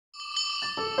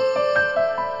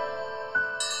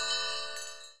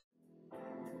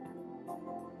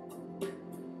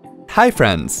Hi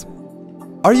friends!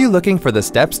 Are you looking for the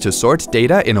steps to sort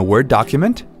data in a Word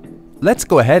document? Let's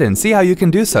go ahead and see how you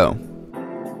can do so.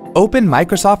 Open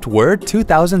Microsoft Word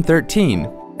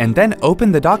 2013 and then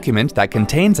open the document that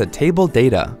contains a table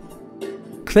data.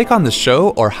 Click on the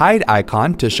Show or Hide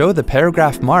icon to show the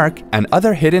paragraph mark and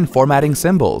other hidden formatting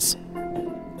symbols.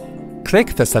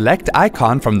 Click the Select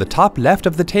icon from the top left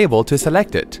of the table to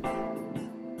select it.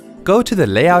 Go to the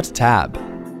Layout tab.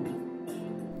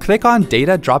 Click on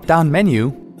Data drop-down menu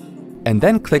and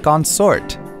then click on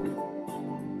Sort.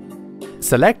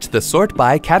 Select the Sort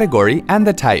By category and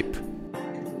the type.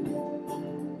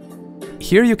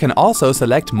 Here you can also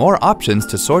select more options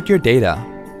to sort your data.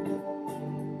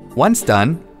 Once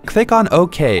done, click on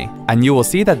OK and you will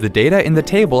see that the data in the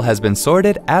table has been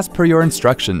sorted as per your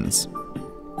instructions.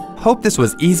 Hope this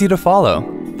was easy to follow.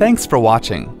 Thanks for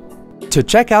watching. To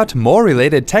check out more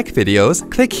related tech videos,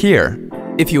 click here.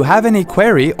 If you have any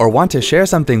query or want to share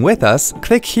something with us,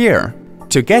 click here.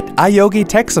 To get iYogi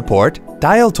tech support,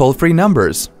 dial toll-free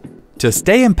numbers. To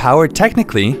stay empowered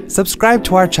technically, subscribe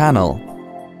to our channel.